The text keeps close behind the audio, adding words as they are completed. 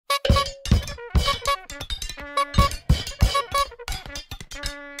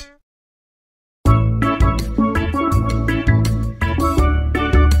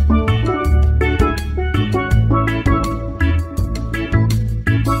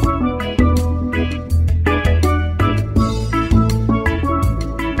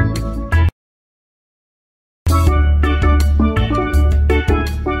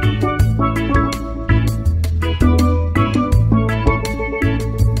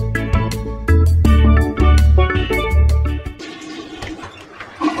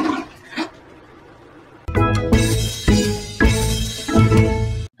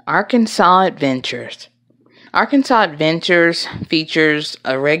Arkansas Adventures. Arkansas Adventures features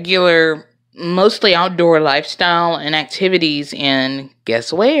a regular, mostly outdoor lifestyle and activities in,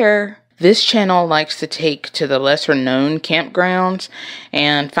 guess where? This channel likes to take to the lesser known campgrounds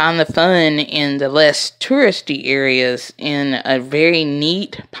and find the fun in the less touristy areas in a very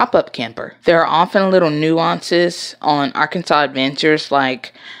neat pop-up camper. There are often little nuances on Arkansas Adventures,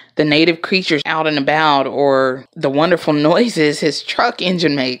 like the native creatures out and about or the wonderful noises his truck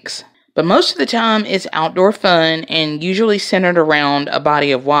engine makes. But most of the time it's outdoor fun and usually centered around a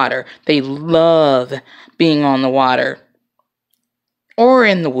body of water. They love being on the water or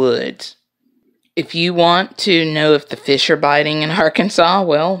in the woods. If you want to know if the fish are biting in Arkansas,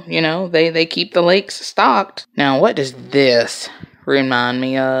 well, they keep the lakes stocked. Now, what does this remind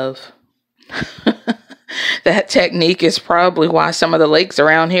me of? That technique is probably why some of the lakes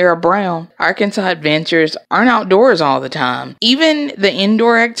around here are brown. Arkansas Adventures aren't outdoors all the time. Even the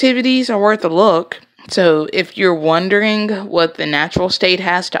indoor activities are worth a look. So if you're wondering what the natural state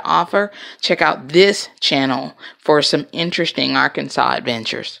has to offer, check out this channel for some interesting Arkansas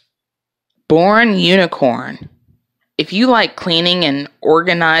adventures. Born Unicorn. If you like cleaning and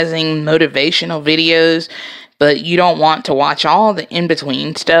organizing motivational videos, but you don't want to watch all the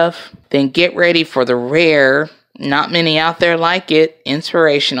in-between stuff, then get ready for the rare, not many out there like it,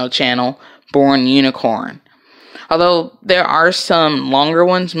 inspirational channel, Born Unicorn. Although there are some longer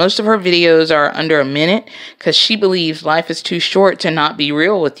ones, most of her videos are under a minute because she believes life is too short to not be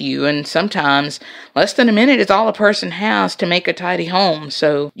real with you, and sometimes less than a minute is all a person has to make a tidy home,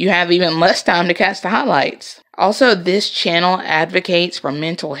 so you have even less time to catch the highlights. Also, this channel advocates for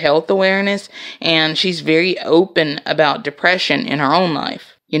mental health awareness, and she's very open about depression in her own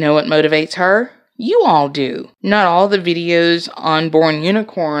life. You know what motivates her? You all do. Not all the videos on Born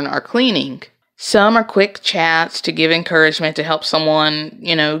Unicorn are cleaning. Some are quick chats to give encouragement to help someone,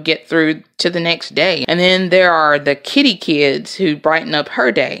 get through to the next day. And then there are the kitty kids who brighten up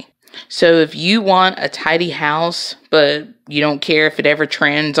her day. So if you want a tidy house, but you don't care if it ever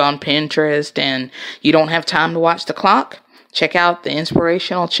trends on Pinterest and you don't have time to watch the clock, check out the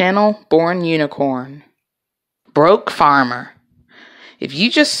inspirational channel, Born Unicorn. Broke Farmer. If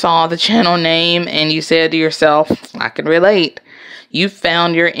you just saw the channel name and you said to yourself, I can relate, you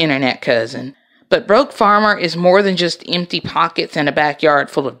found your internet cousin. But Broke Farmer is more than just empty pockets and a backyard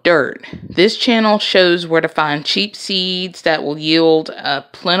full of dirt. This channel shows where to find cheap seeds that will yield a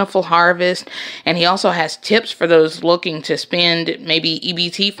plentiful harvest, and he also has tips for those looking to spend maybe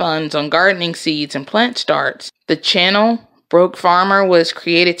EBT funds on gardening seeds and plant starts. The channel, Broke Farmer, was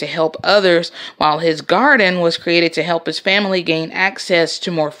created to help others, while his garden was created to help his family gain access to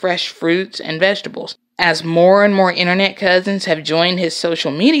more fresh fruits and vegetables. As more and more internet cousins have joined his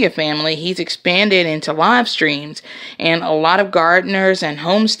social media family, he's expanded into live streams, and a lot of gardeners and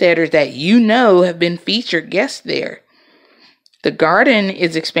homesteaders that have been featured guests there. The garden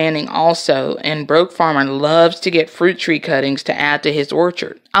is expanding also, and Broke Farmer loves to get fruit tree cuttings to add to his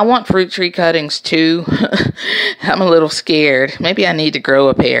orchard. I want fruit tree cuttings too. I'm a little scared. Maybe I need to grow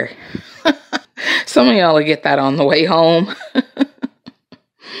a pair. Some of y'all will get that on the way home.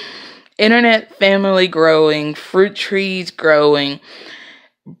 Internet family growing, fruit trees growing.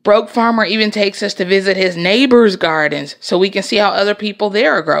 Broke Farmer even takes us to visit his neighbors' gardens so we can see how other people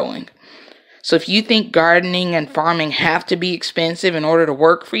there are growing. So if you think gardening and farming have to be expensive in order to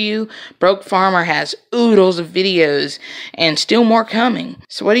work for you, Broke Farmer has oodles of videos and still more coming.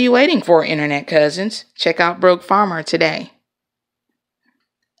 So what are you waiting for, internet cousins? Check out Broke Farmer today.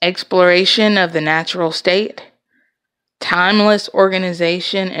 Exploration of the natural state. Timeless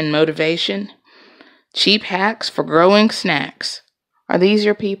organization and motivation. Cheap hacks for growing snacks. Are these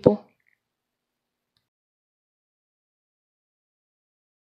your people?